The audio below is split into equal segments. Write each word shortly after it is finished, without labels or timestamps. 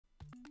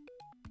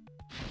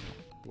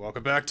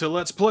Welcome back to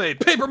Let's Play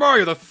Paper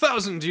Mario: The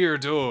Thousand-Year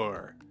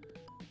Door.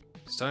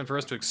 It's time for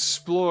us to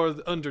explore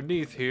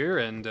underneath here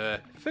and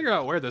figure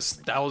out where this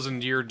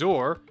thousand-year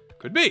door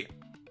could be.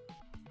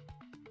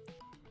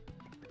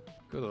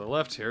 Go to the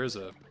left here is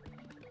a...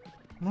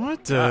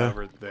 What?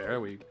 Over there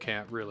we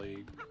can't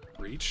really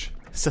reach.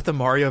 Is that the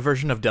Mario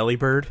version of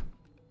Delibird?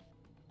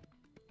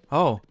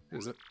 Oh.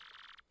 Is it?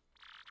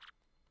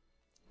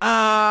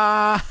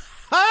 Ah,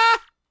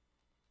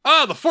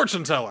 the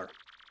fortune teller!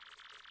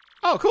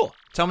 oh, cool.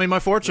 Tell me my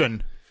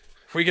fortune.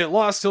 If we get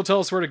lost, he'll tell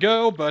us where to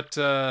go, but,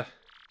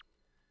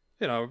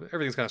 you know,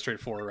 everything's kind of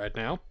straightforward right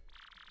now.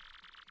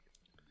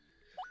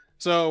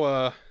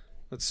 So,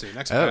 let's see.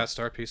 Next class,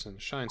 Star Piece and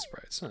Shine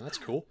Sprites. Oh, that's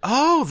cool.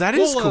 Oh, that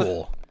is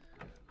cool.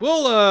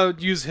 We'll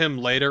use him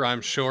later,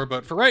 I'm sure,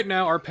 but for right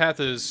now, our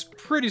path is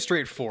pretty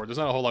straightforward. There's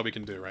not a whole lot we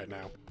can do right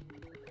now.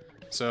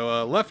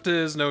 So, left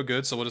is no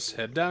good, so we'll just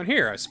head down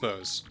here, I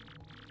suppose.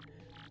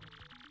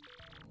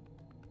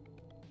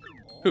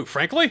 Who,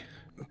 Frankly?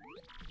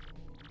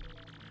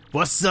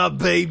 What's up,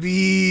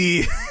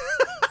 baby?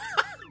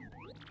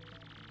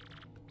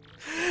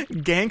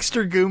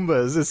 Gangster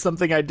Goombas is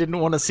something I didn't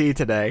want to see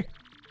today.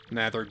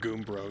 Nah, they're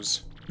Goom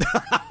Bros.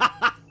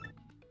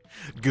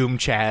 Goom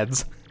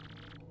Chads.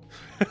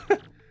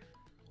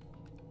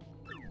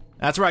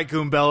 That's right,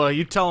 Goombella.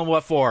 You tell him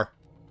what for.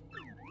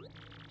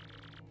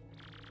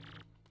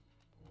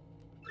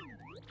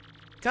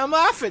 Come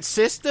off it,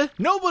 sister.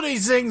 Nobody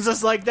sings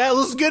us like that.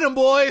 Let's get him,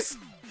 boys.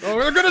 Oh,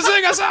 we're gonna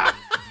sing us out!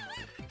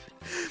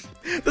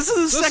 This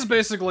is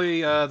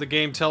basically the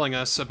game telling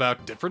us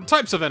about different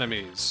types of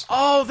enemies.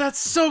 Oh, that's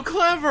so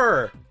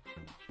clever!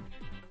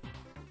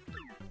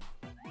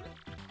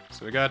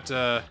 So we got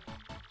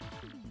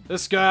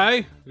this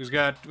guy, who's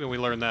got... we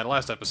learned that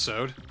last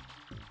episode.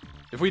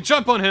 If we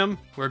jump on him,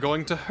 we're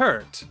going to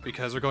hurt,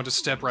 because we're going to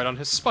step right on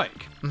his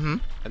spike. Mm-hmm.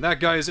 And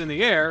that guy is in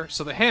the air,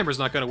 so the hammer's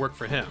not going to work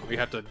for him. We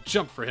have to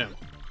jump for him.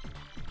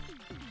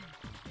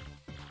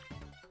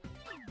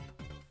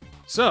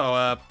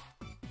 So,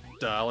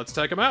 let's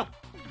take him out.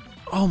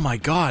 Oh my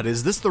god,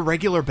 is this the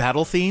regular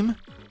battle theme?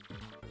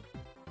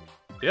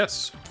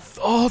 Yes.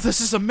 Oh, this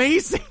is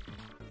amazing!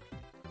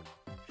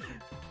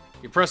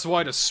 You press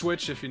Y to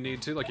switch if you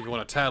need to, like if you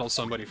want to tattle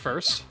somebody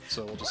first.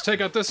 So we'll just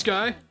take out this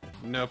guy.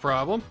 No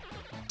problem.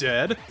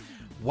 Dead.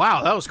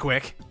 Wow, that was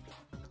quick.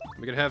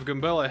 We can have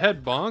Goombella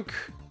head bonk.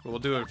 We'll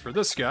do it for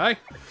this guy.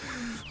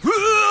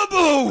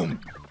 Boom!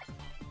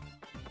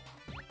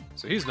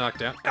 So he's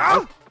knocked out.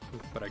 Ow!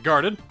 But I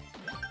guarded.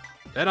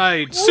 And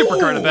I super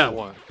guarded that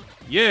one.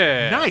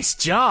 Yeah! Nice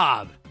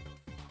job!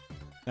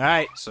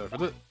 Alright. So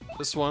for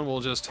this one, we'll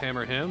just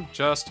hammer him,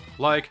 just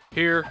like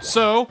here,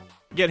 so.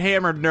 Get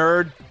hammered,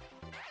 nerd.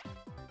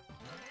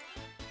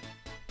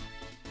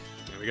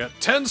 And we got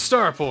 10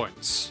 star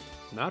points.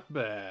 Not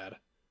bad.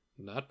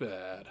 Not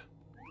bad.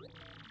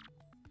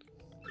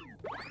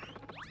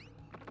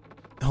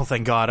 Oh,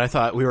 thank God. I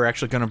thought we were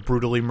actually going to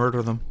brutally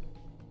murder them.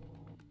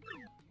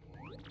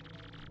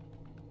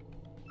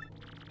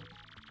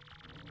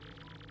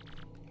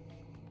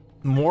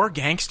 More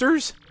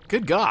gangsters?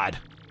 Good God.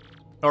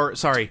 Or,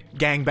 sorry,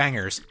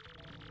 gangbangers.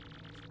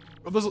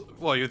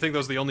 Well, you think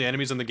those are the only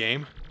enemies in the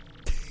game?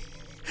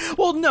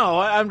 Well, no,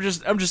 I'm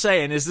just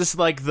saying, is this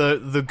like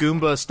the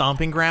Goomba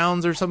stomping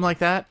grounds or something like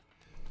that?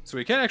 So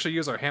we can't actually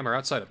use our hammer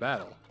outside of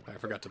battle. I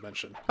forgot to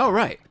mention. Oh,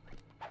 right.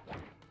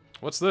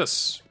 What's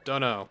this?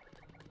 Don't know.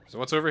 So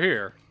what's over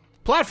here?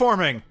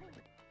 Platforming!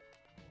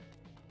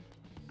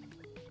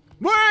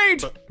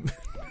 Wait!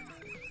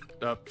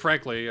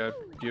 Frankly,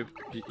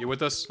 you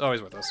with us? Oh,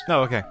 he's with us.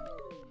 Oh, okay.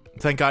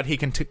 Thank God he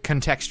can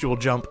contextual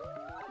jump.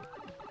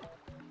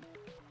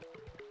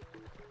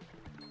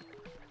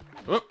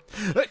 Oh.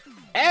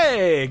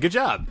 Hey, good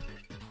job.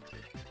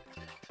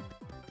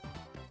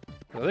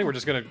 I think we're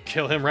just gonna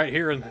kill him right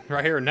here and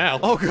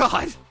now. Oh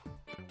God!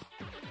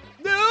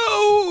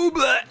 No!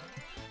 But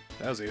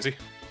that was easy.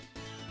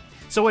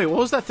 so wait, what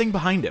was that thing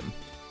behind him?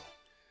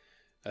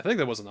 I think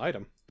that was an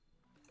item.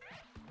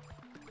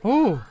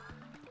 Oh.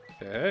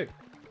 Hey.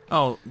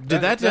 Oh,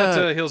 did that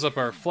heals up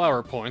our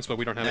flower points, but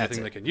we don't have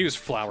anything that can use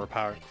flower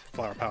power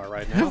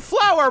right now.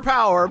 Flower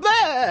power!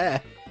 Blah!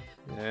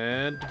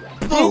 And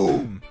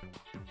boom!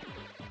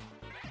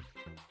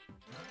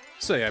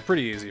 So yeah,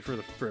 pretty easy for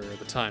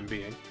the time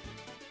being.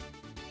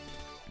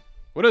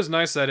 What is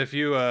nice that if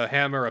you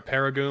hammer a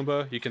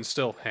Paragoomba, you can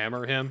still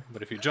hammer him,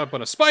 but if you jump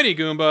on a Spiny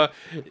Goomba,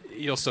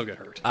 you'll still get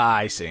hurt.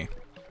 I see.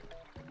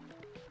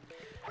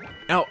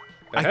 Now,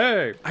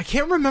 hey! I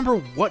can't remember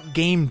what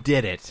game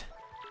did it,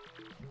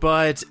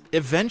 but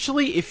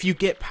eventually, if you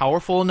get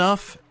powerful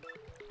enough,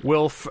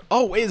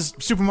 is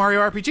Super Mario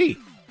RPG,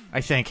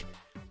 I think.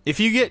 If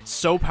you get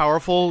so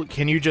powerful,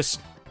 can you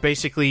just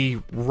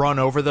basically run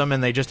over them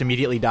and they just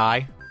immediately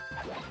die?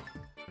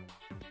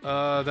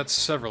 That's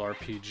several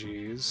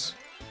RPGs.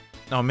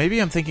 No,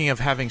 maybe I'm thinking of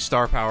having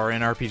star power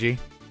in RPG.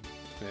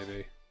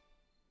 Maybe.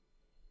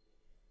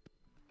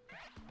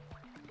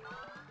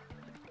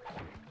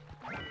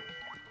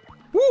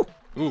 Woo!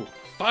 Ooh,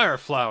 Fire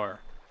Flower.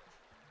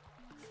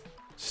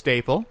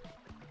 Staple.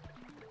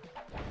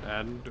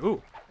 And,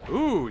 ooh.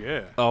 Ooh,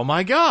 yeah. Oh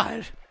my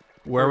god!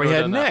 Where are we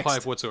heading next?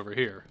 Pipe, what's over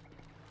here?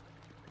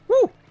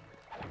 Woo!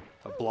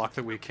 A block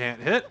that we can't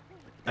hit,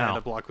 and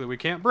a block that we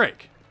can't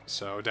break.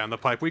 So down the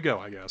pipe we go,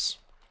 I guess.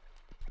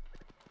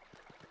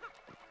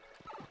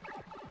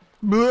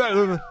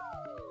 These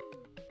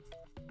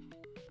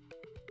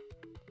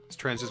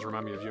transitions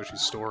remind me of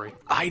Yoshi's Story.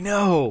 I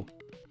know!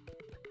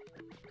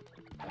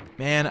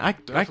 Man, I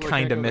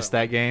kind of missed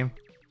that game.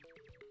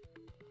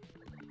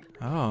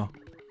 Oh.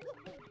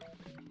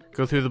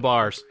 Go through the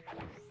bars.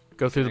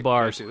 Go through the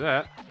bars. See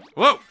that?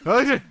 Whoa!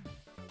 Okay.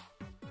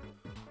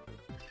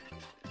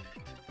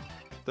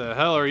 The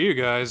hell are you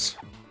guys?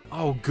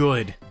 Oh,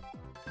 good.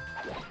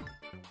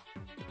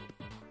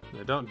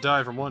 They don't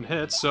die from one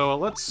hit, so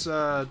let's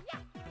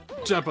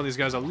jump on these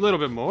guys a little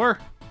bit more.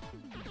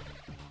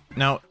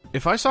 Now,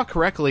 if I saw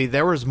correctly,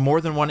 there was more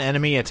than one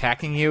enemy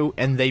attacking you,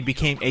 and they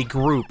became a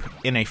group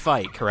in a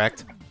fight,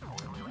 correct?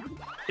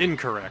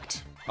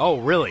 Incorrect. Oh,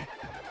 really?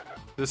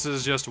 This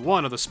is just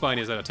one of the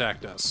Spinies that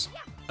attacked us.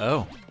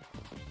 Oh.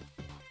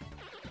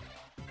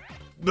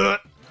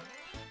 But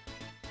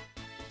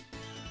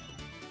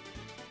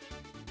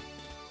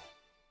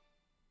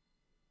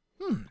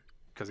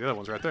because the other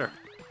one's right there.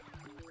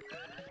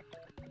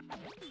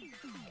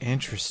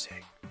 Interesting.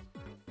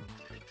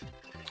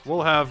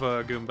 We'll have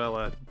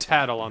Goombella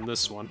tattle on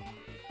this one.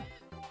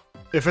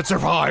 If it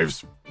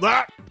survives!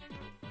 Ah!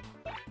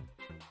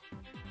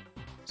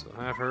 So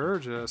have her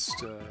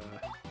just, is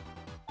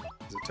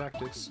it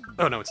tactics?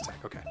 Oh, no, it's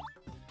attack, okay.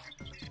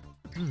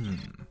 So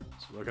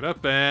look it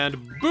up and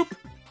boop!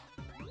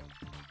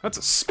 That's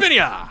a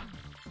Spinia!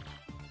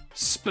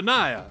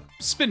 Spinia.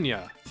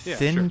 Yeah,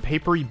 Thin, sure.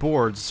 papery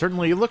boards.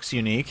 Certainly looks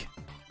unique.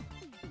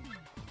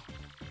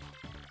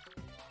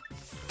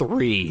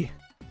 3.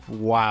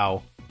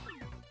 Wow.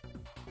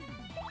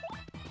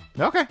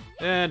 Okay.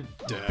 And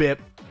Bip.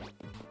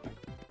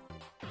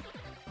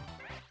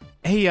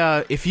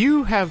 Hey, if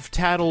you have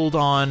tattled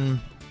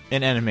on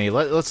an enemy,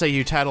 let's say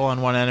you tattle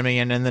on one enemy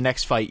and in the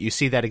next fight you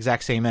see that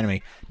exact same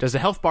enemy, does the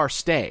health bar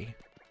stay?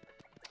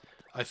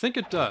 I think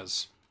it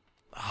does.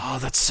 Oh,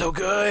 that's so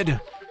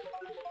good.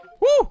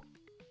 Woo!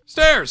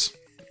 Stairs!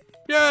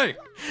 Yay!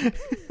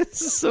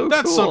 This is so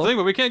That's cool. something,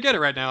 but we can't get it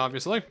right now,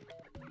 obviously.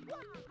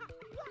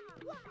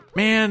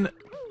 Man,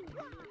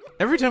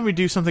 every time we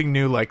do something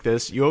new like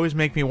this, you always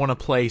make me want to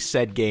play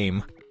said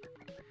game.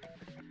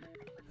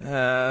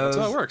 That's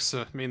how it works.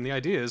 I mean, the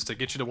idea is to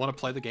get you to want to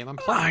play the game I'm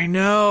playing. I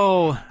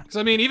know. Because,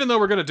 I mean, even though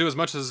we're going to do as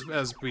much as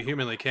we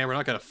humanly can, we're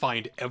not going to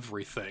find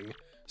everything.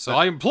 So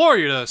I implore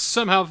you to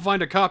somehow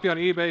find a copy on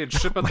eBay and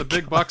ship out the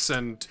big bucks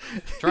and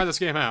try this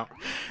game out.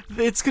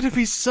 It's gonna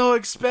be so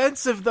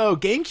expensive, though.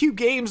 GameCube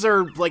games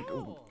are, like,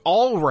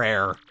 all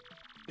rare.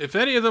 If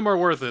any of them are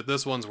worth it,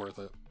 this one's worth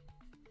it.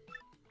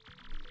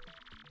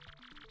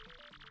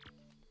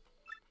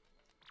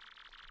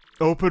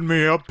 Open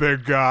me up,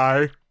 big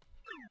guy.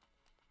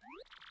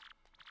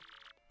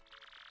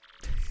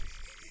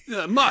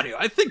 Mario,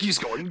 I think he's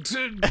going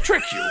to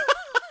trick you.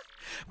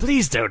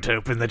 Please don't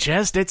open the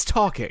chest, it's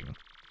talking.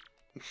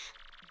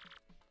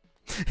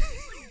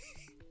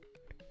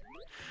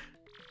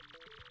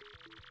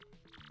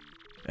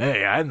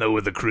 Hey, I know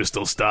where the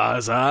crystal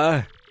stars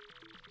are.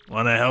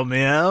 Wanna help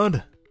me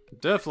out?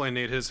 Definitely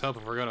need his help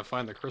if we're going to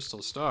find the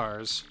crystal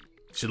stars.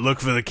 Should look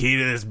for the key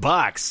to this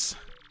box.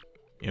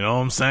 You know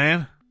what I'm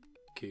saying?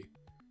 Key.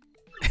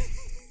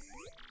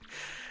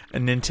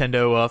 And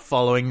Nintendo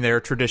following their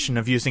tradition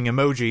of using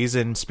emojis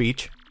in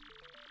speech.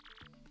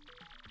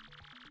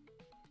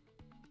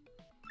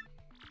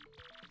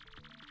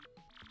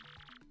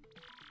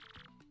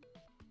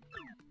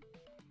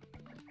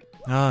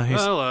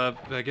 Well,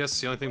 I guess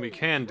the only thing we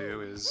can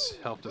do is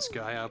help this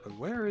guy out, but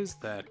where is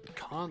that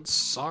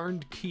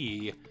consarned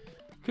key?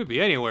 Could be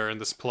anywhere in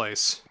this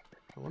place.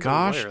 I wonder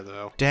Gosh where,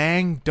 though.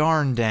 dang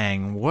darn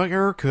dang,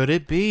 where could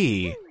it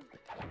be?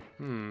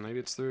 Maybe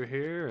it's through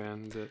here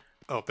and...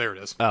 oh, there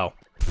it is. Oh.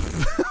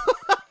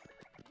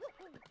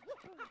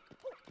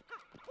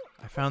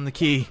 I found the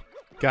key.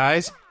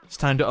 Guys, it's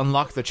time to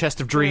unlock the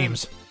chest of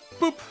dreams.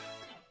 Boop!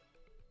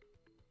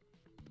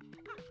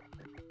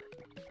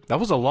 That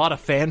was a lot of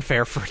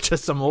fanfare for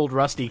just some old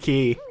rusty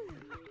key.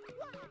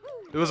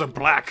 It was a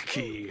black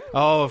key.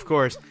 Oh, of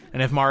course.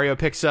 And if Mario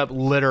picks up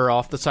litter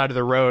off the side of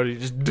the road, he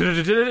just...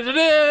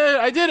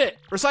 I did it!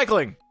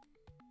 Recycling!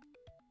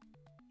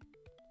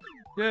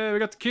 Yeah, we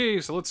got the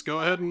key, so let's go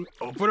ahead and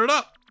open it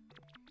up.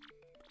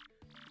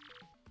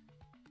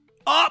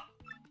 Up!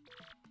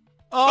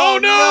 Oh,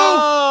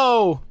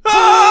 no!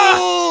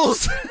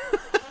 Fools!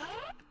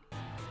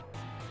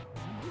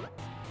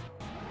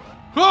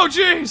 Oh,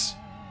 jeez!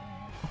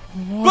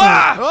 What?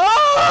 Ah!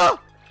 Ah!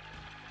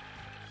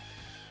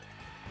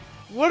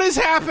 What is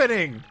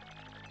happening?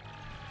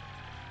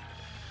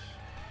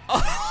 Oh,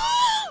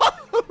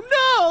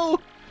 no!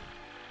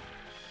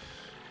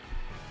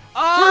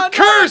 We're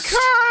cursed!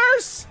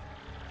 Curse!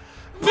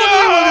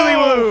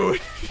 No!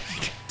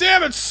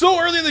 Damn, it's so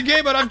early in the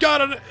game, but I've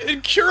got an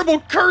incurable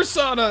curse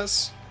on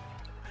us!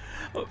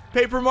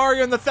 Paper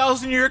Mario and the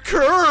 1,000-Year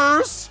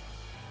Curse!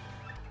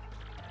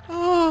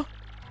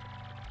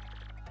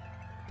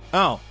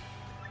 Oh.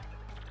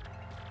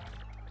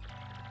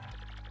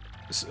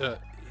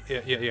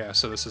 Yeah.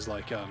 So this is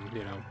like, you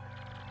know,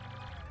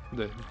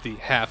 the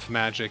half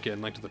magic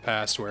in Link to the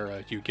Past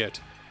where you get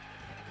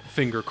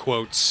finger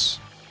quotes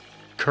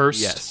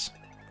cursed. Yes.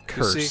 You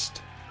Cursed.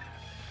 see?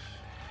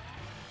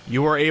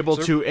 You are able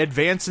to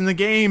advance in the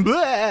game.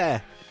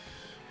 Blah!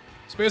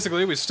 So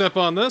basically, we step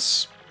on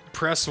this,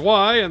 press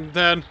Y, and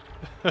then...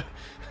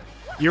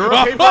 You're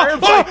a paper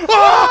airplane.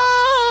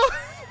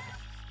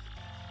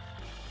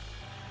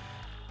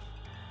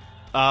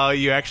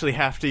 You actually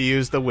have to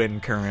use the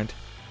wind current.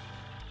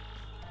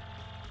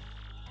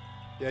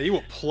 Yeah, you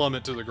will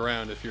plummet to the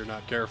ground if you're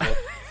not careful.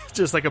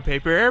 Just like a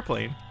paper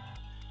airplane.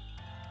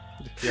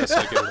 Yes,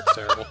 I get it. It's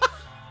terrible.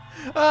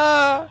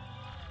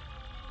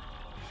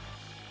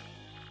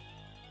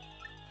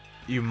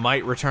 You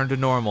might return to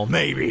normal,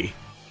 maybe.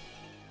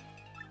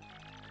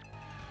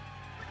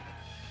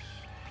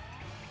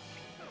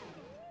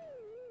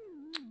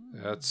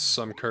 That's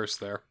some curse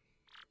there.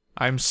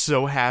 I'm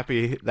so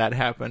happy that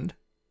happened.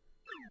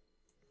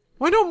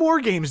 Why don't more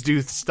games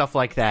do stuff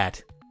like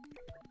that?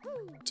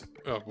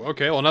 Oh,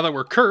 okay, well, now that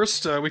we're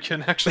cursed, we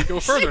can actually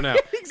go further now.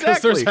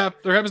 Exactly. Because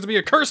there happens to be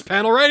a curse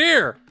panel right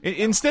here.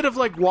 Instead of,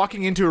 like,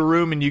 walking into a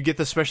room and you get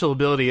the special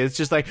ability, it's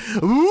just like,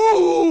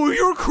 ooh,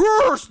 you're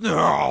cursed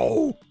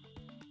now!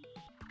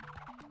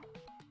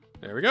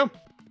 There we go.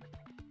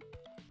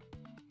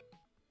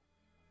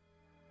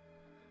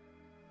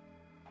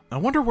 I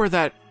wonder where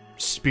that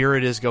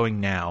spirit is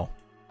going now.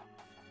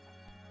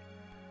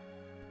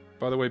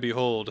 By the way,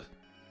 behold,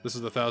 this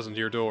is the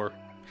 1,000-year door.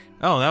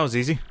 Oh, that was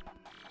easy.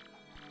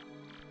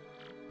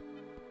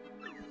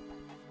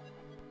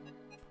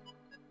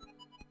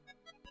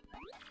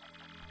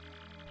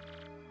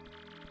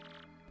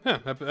 Yeah,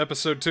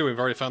 episode 2, we've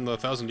already found the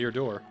 1,000-year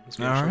door. That's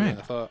more All interesting right.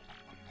 than I thought.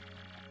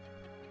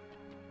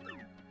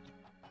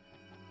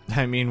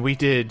 I mean, we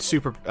did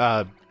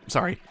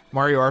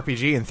Mario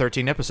RPG in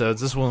 13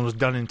 episodes. This one was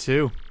done in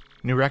 2.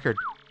 New record.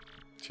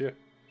 Yeah.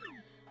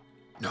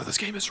 No, this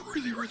game is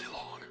really, really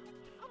long.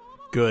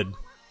 Good.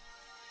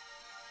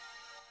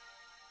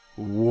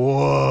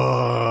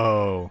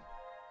 Whoa.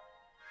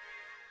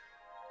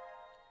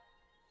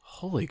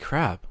 Holy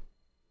crap.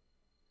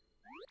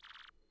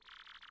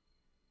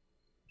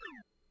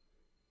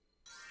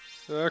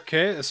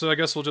 Okay, so I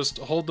guess we'll just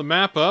hold the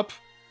map up.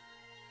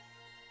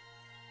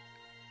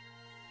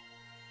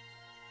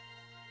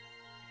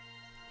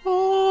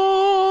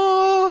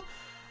 Oh,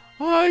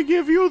 I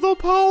give you the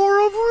power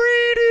of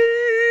reading.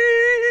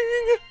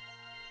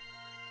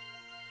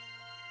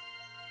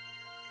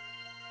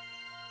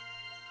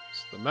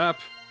 So the map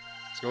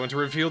is going to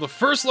reveal the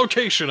first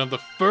location of the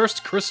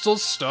first crystal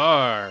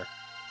star.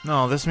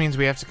 No, this means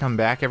we have to come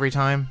back every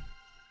time.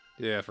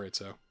 Yeah, afraid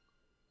so.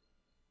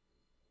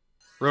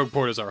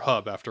 Rogueport is our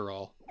hub, after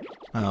all.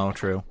 Oh,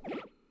 true.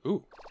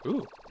 Ooh.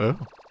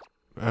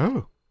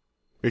 Oh.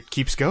 It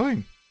keeps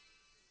going.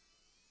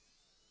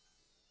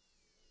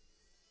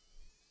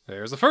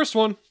 There's the first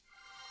one.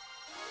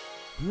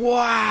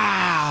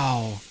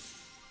 Wow.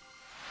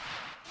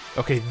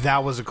 Okay,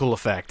 that was a cool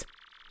effect.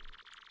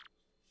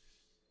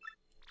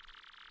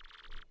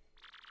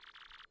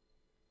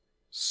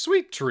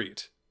 Sweet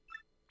treat.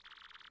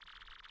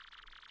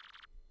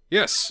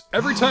 Yes,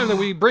 every time that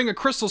we bring a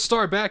crystal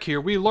star back here,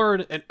 we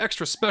learn an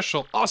extra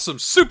special, awesome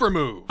super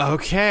move.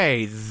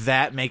 Okay,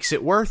 that makes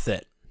it worth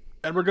it.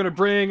 And we're going to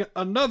bring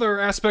another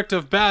aspect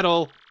of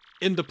battle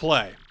into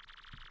play.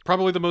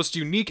 Probably the most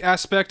unique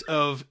aspect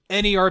of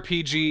any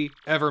RPG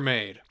ever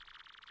made.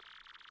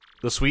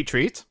 The sweet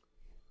treat?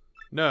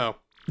 No,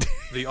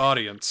 the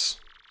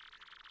audience.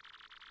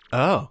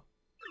 Oh.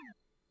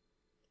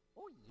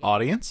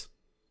 Audience?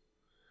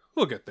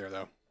 We'll get there,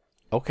 though.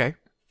 Okay.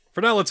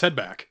 For now, let's head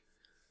back.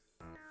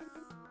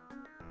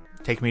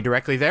 Take me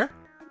directly there?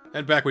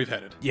 And back we've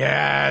headed.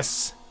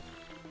 Yes!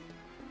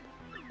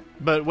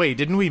 But wait,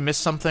 didn't we miss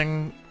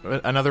something?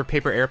 Another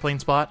paper airplane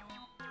spot?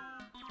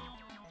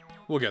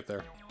 We'll get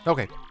there.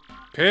 Okay.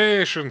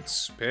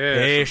 Patience.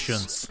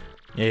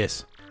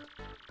 Yes.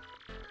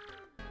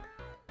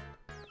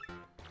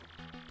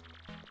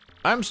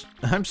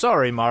 I'm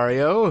sorry,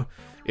 Mario.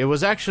 It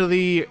was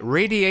actually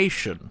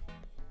radiation.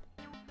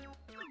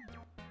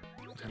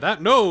 And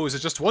that nose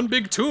is just one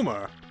big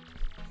tumor.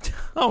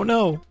 Oh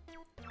no.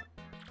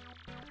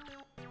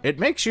 It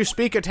makes you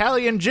speak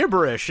Italian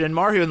gibberish in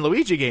Mario and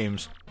Luigi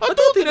games.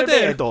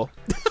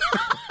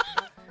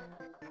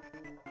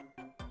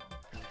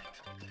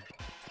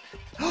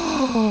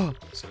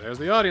 So there's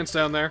the audience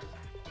down there.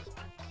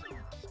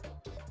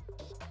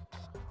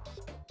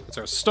 That's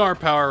our star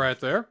power right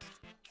there.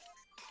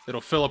 It'll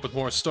fill up with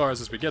more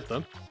stars as we get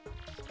them.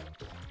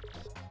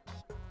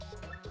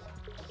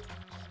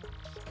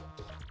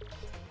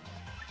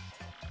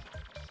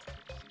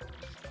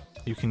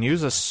 You can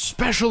use a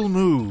special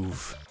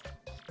move.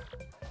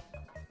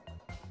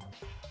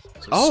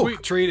 So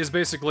Sweet Treat is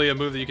basically a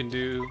move that you can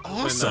do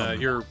Awesome.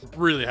 when you're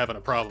really having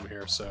a problem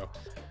here. So,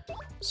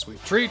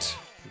 Sweet Treat,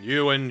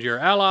 you and your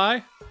ally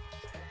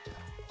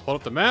hold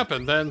up the map,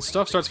 and then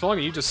stuff starts falling,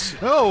 and you just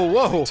Oh,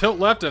 whoa. tilt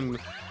left and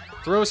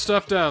Throw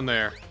stuff down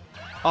there.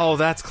 Oh,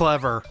 that's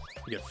clever.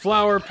 You get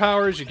flower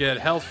powers, you get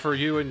health for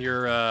you and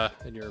your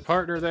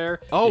partner there.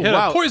 Oh, you hit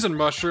wow. a poison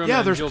mushroom, Yeah,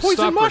 and there's you'll poison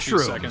stop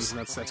mushrooms. for a few seconds, and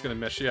that's going to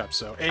mess you up,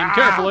 so aim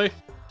carefully.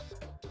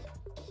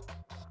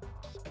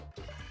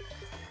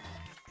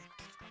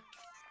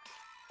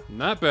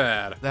 Not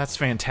bad. That's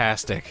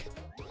fantastic.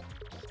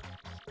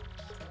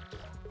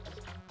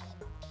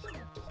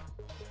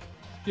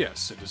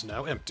 Yes, it is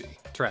now empty.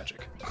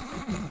 Tragic.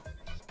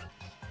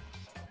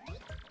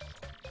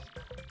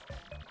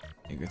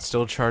 You can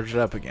still charge it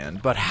up again,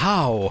 but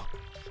how?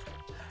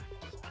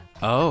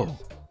 Oh.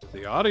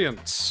 The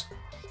audience.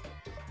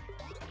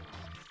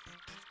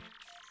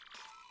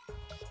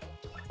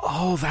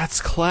 Oh, that's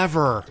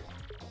clever.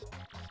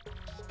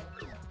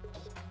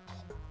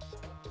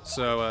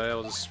 So,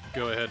 I'll just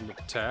go ahead and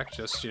attack.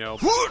 Just,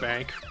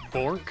 bank.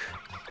 Bork.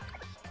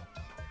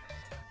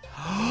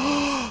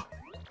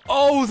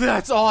 Oh,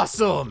 that's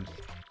awesome.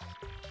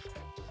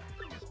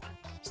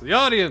 So the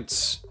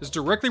audience is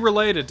directly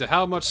related to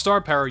how much star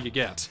power you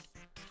get.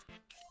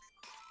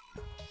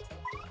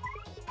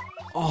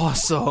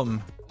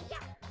 Awesome.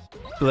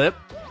 Blip.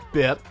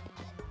 Bip.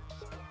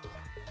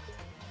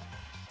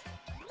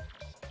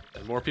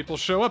 The more people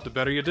show up, the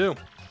better you do.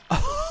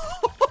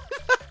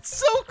 That's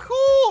so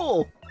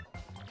cool.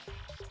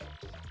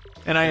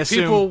 And I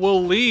assume people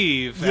will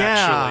leave, Yeah.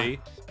 actually,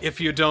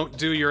 if you don't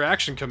do your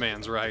action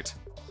commands right.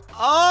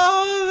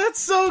 Oh, that's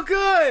so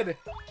good.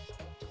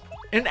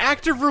 An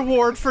active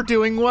reward for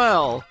doing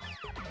well.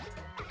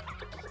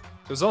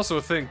 There's also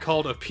a thing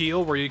called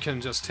appeal, where you can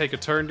just take a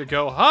turn to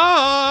go,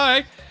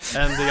 hi!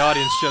 And the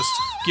audience just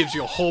gives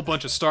you a whole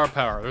bunch of star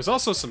power. There's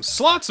also some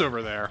slots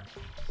over there.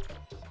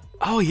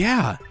 Oh,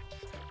 yeah.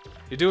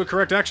 You do a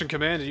correct action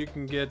command, and you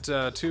can get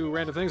 2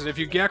 random things, and if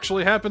you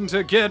actually happen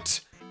to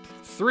get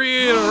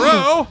 3 in a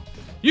row,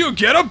 you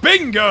get a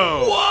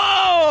bingo!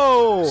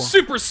 Whoa!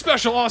 Super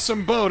special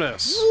awesome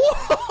bonus!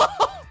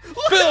 Whoa!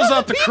 Fills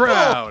out the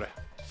crowd!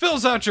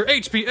 Fills out your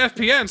HP,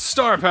 FP, and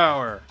star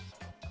power!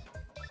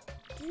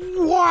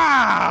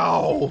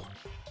 Wow!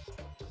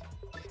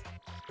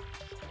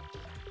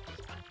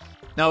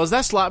 Now, is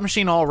that slot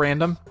machine all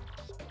random?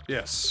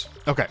 Yes.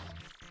 Okay.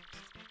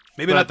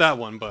 Maybe But- not that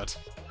one, but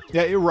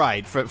Yeah, you're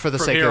right, for the from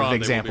sake here of on,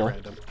 example. they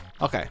will be random.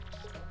 Okay.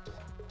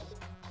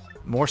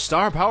 More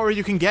star power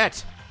you can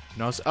get.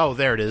 No, oh,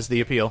 there it is,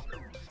 the appeal.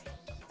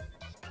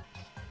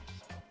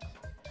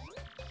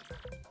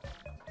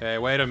 Hey,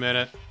 wait a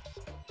minute.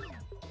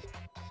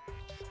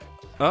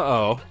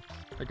 Uh-oh.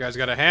 That guy's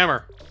got a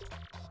hammer.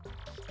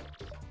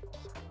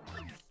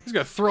 He's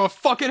gonna throw a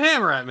fucking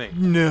hammer at me.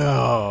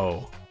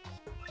 No.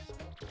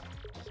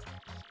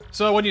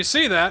 So when you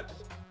see that,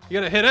 you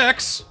gotta hit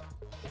X.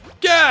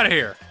 Get out of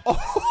here!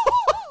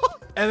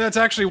 And that's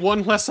actually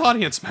one less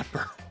audience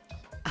member.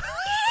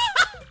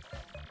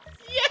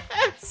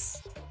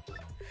 Yes!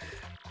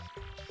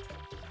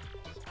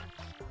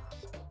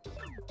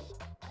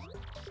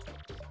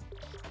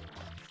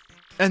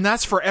 And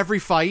that's for every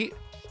fight?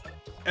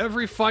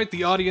 Every fight,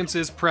 the audience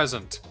is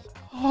present.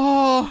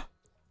 Oh.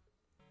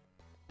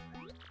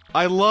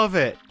 I love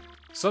it.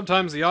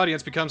 Sometimes the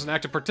audience becomes an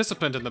active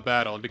participant in the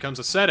battle and becomes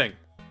a setting.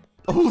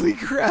 Holy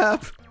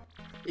crap.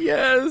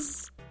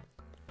 Yes.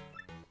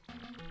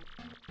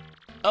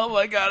 Oh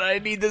my god, I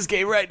need this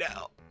game right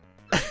now.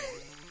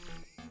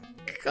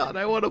 God,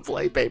 I want to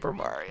play Paper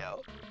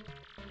Mario.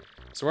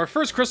 So our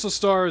first crystal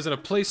star is in a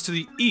place to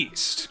the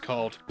east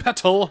called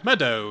Petal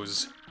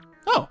Meadows.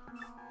 Oh.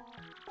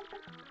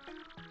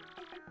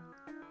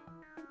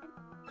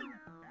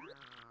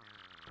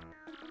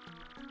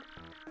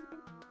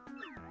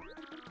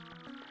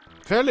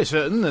 Fairly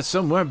certain that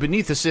somewhere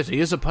beneath the city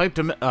is a pipe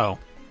to... Oh.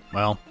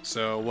 Well.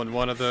 So when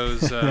one of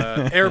those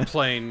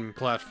airplane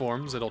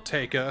platforms, it'll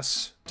take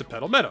us to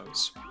Petal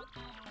Meadows.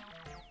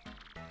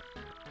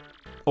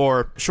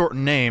 Or,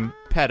 shortened name,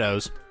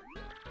 Pedos.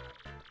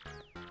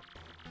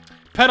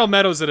 Petal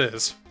Meadows it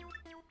is.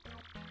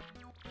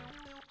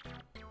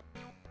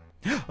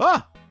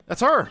 Ah!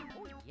 That's her!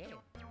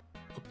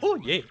 Oh,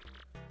 yeah.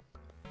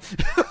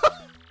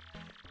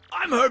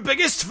 I'm her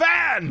biggest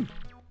fan!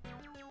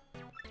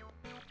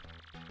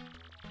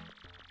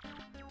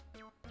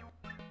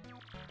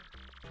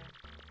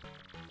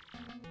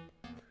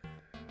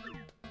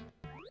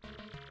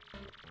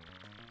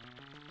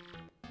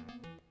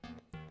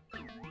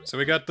 So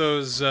we got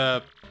those,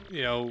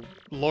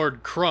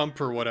 Lord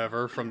Crump or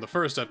whatever from the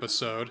first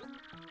episode.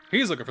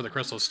 He's looking for the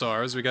crystal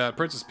stars. We got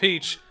Princess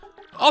Peach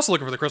also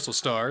looking for the crystal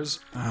stars.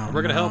 And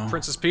we're gonna help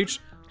Princess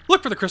Peach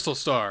look for the crystal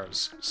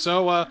stars.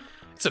 So,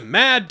 it's a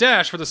mad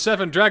dash for the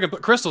 7 Dragon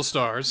Crystal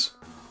Stars.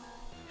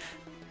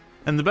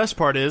 And the best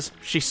part is,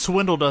 she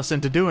swindled us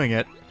into doing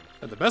it.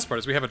 And the best part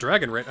is we have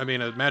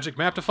a magic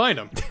map to find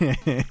them.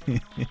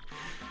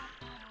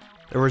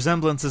 The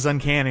resemblance is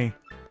uncanny.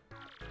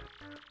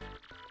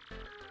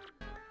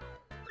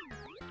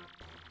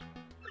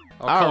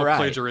 I'll call it Alright.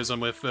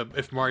 plagiarism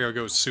if Mario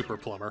goes super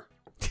plumber.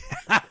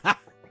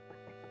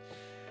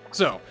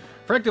 So,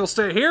 Frankie will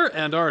stay here,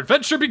 and our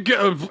adventure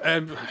begins.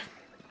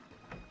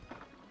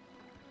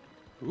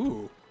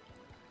 Ooh.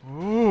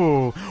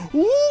 Ooh.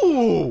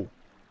 Ooh!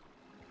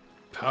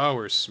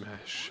 Power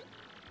smash.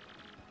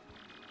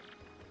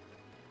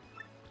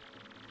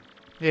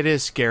 It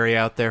is scary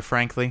out there,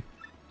 frankly.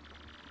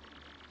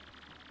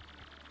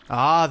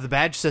 Ah, the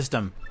badge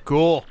system.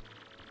 Cool.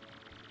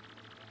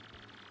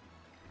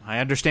 I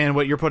understand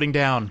what you're putting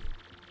down.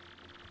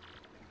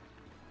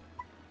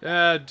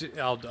 No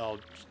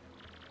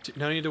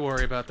need to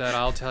worry about that.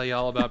 I'll tell you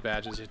all about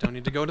badges. You don't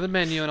need to go to the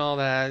menu and all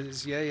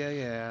that.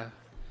 Yeah.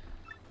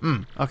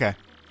 Okay.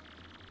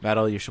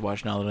 Battle, you should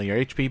watch not only your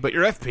HP, but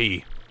your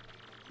FP.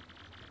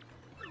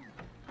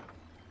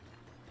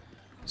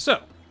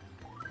 So,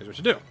 here's what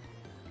you do.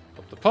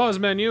 Up the pause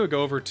menu,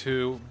 go over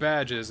to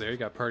badges there. You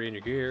got party in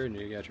your gear, and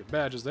you got your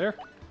badges there.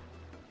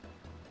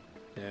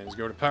 And just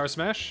go to Power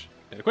Smash,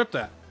 and equip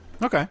that.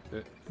 Okay.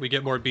 We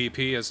get more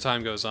BP as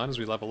time goes on, as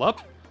we level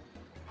up.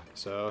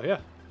 So, yeah.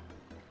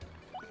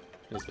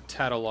 There's the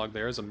tattle log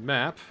there as a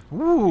map.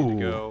 Ooh.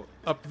 Go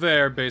up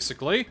there,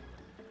 basically,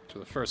 to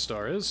where the first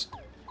star is.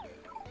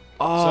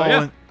 Oh, so,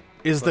 yeah.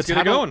 Is Let's the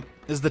get it tattle going.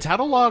 Is the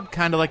tattle log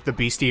kind of like the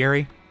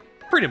bestiary?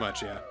 Pretty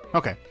much, yeah.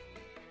 Okay.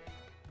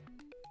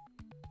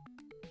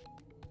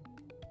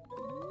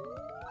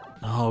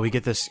 Oh, we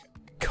get this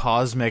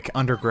cosmic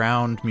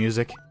underground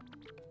music.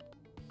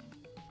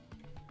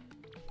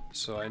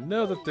 So I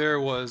know that there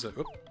was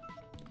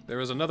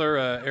another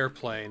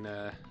airplane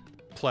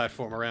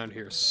platform around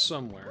here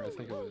somewhere. I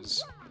think it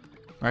was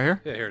Right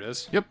here? here it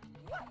is. Yep.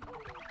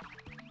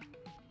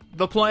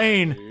 The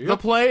plane! Yep. The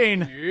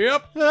plane!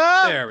 Yep.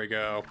 Ah! There we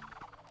go.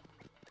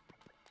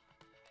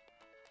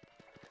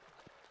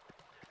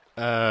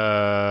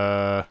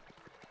 I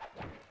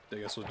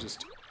guess we'll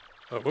just.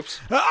 Oh, whoops.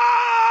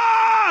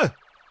 Ah!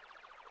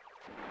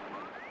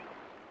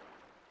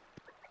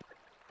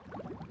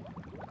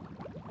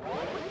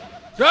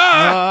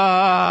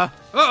 Ah!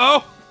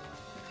 Uh-oh!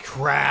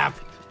 Crap.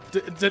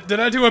 Did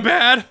I do a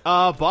bad?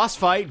 Boss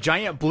fight,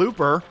 giant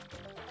blooper.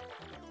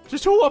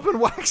 Just go up and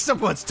whack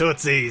someone's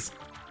tootsies.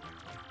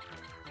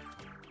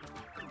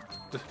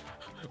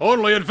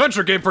 Only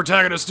adventure game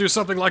protagonists do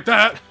something like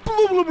that.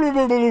 Bloopity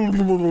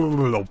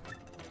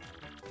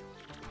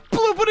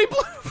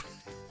bloop.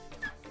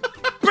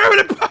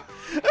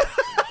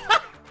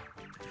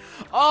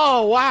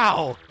 Oh,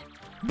 wow.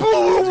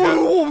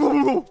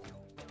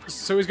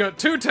 So he's got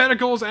 2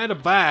 tentacles and a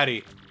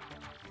baddie.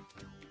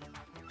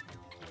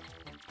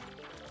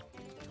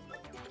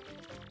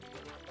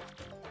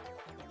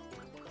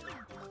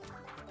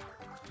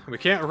 We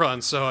can't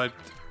run, so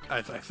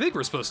I think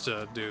we're supposed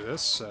to do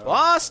this. So.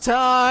 Boss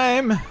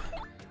time. All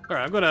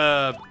right, I'm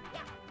gonna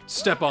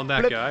step on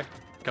that Blip. guy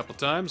a couple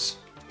times.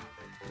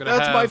 I'm gonna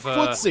That's my have,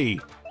 footsie.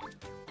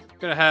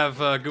 Gonna have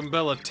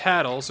Goombella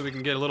tattle so we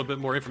can get a little bit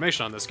more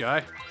information on this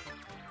guy.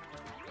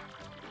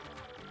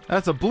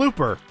 That's a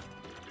blooper.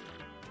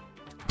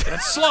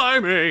 That's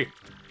slimy.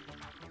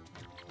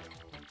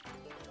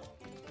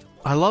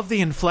 I love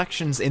the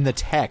inflections in the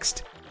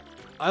text.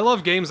 I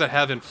love games that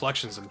have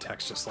inflections in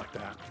text just like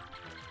that.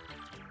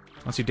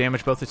 Once you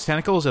damage both its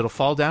tentacles, it'll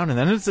fall down, and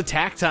then it's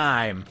attack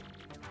time.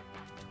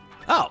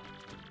 Oh.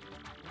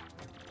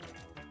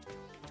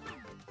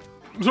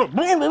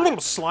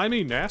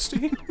 Slimy,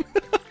 nasty.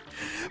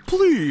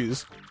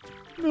 Please.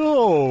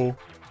 No.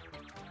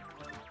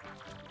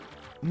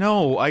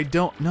 No, I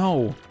don't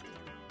know.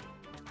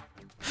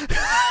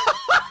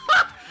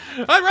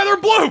 I'd rather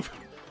bloop!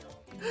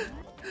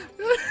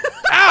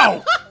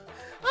 Ow!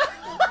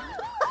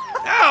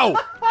 Ow!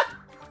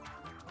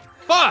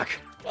 Fuck!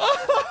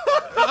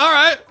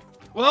 Alright.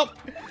 Well,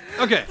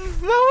 okay.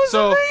 That was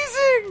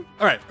amazing!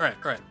 Alright.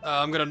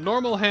 I'm gonna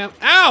normal ham.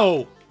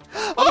 Ow!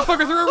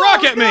 Motherfucker threw a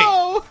rock at me!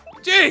 No.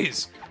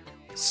 Jeez!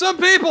 Some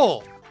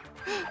people!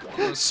 I'm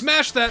gonna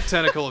smash that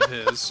tentacle of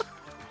his.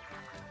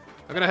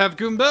 I'm gonna have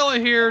Goombella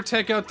here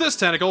take out this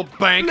tentacle.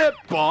 Bank! Blip.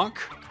 Bonk!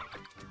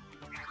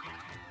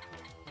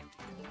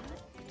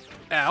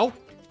 Ow!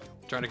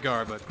 Trying to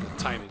guard, but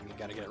timing, you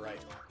gotta get it right.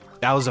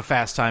 That was a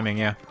fast timing,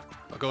 yeah.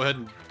 I'll go ahead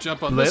and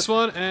jump on Blip. this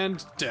one,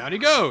 and down he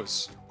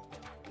goes.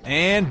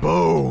 And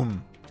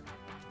boom.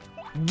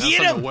 That's Get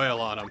like him! a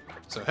whale on him.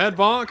 So head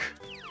bonk,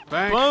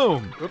 bang.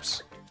 Boom.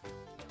 Oops.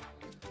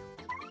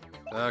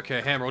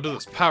 Okay, Hammer, we'll do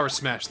this power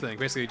smash thing.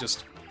 Basically,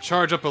 just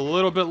charge up a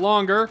little bit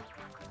longer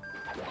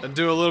and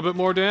do a little bit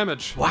more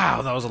damage.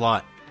 Wow, that was a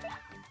lot.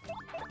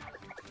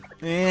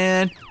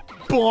 And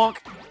bonk,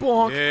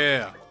 bonk.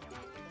 Yeah.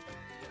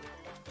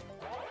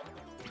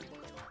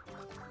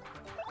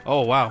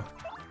 Oh, wow.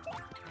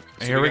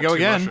 So Here we got go 2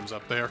 again. mushrooms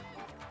up there.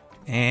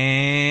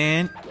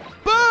 And We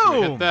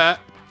boom! hit that.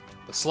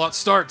 The slot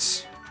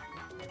starts.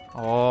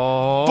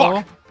 Oh.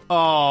 Fuck.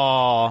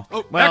 Oh.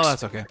 Oh, Well, X.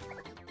 that's okay.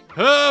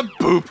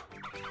 Boop.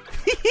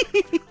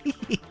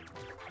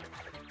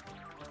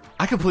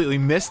 I completely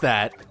missed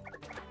that.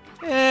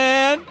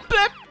 And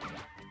blip.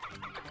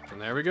 And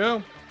there we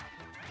go.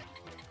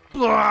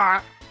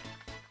 Blah.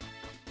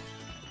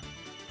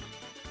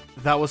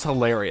 That was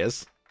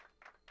hilarious.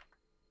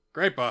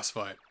 Great boss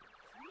fight.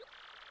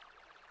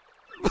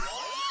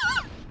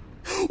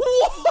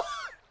 What?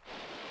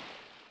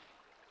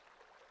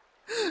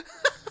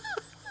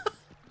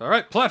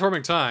 Alright,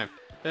 platforming time.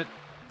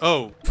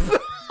 Oh.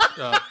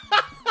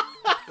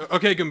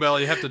 Okay,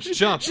 Goombella, you have to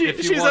jump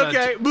if you want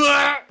to. She's okay.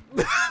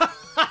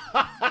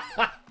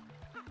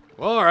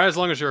 Well, alright, as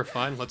long as you're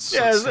fine, let's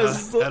head on down.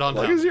 As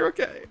long as you're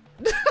okay.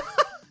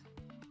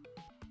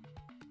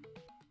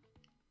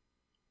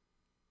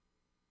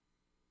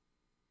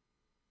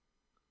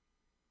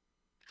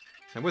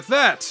 And with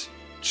that,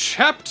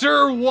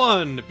 Chapter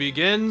 1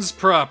 begins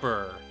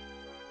proper.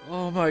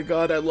 Oh my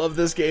god, I love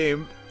this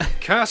game.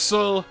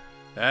 Castle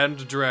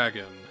and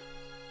Dragon.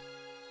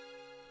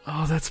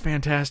 Oh, that's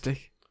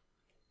fantastic.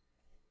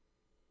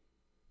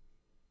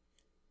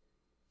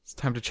 It's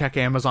time to check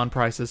Amazon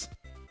prices.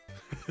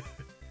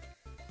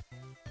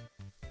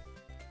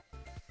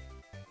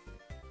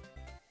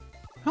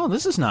 Oh,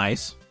 this is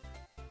nice.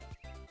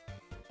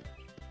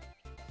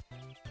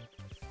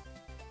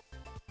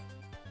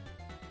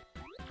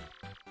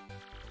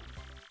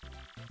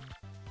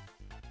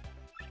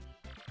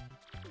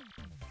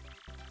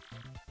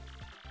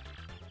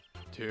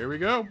 Here we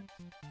go.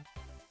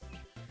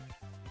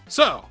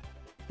 So,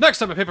 next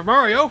time at Paper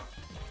Mario,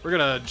 we're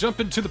gonna jump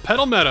into the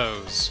Petal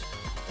Meadows.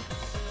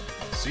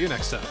 See you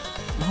next time.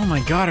 Oh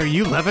my god, are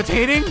you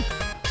levitating?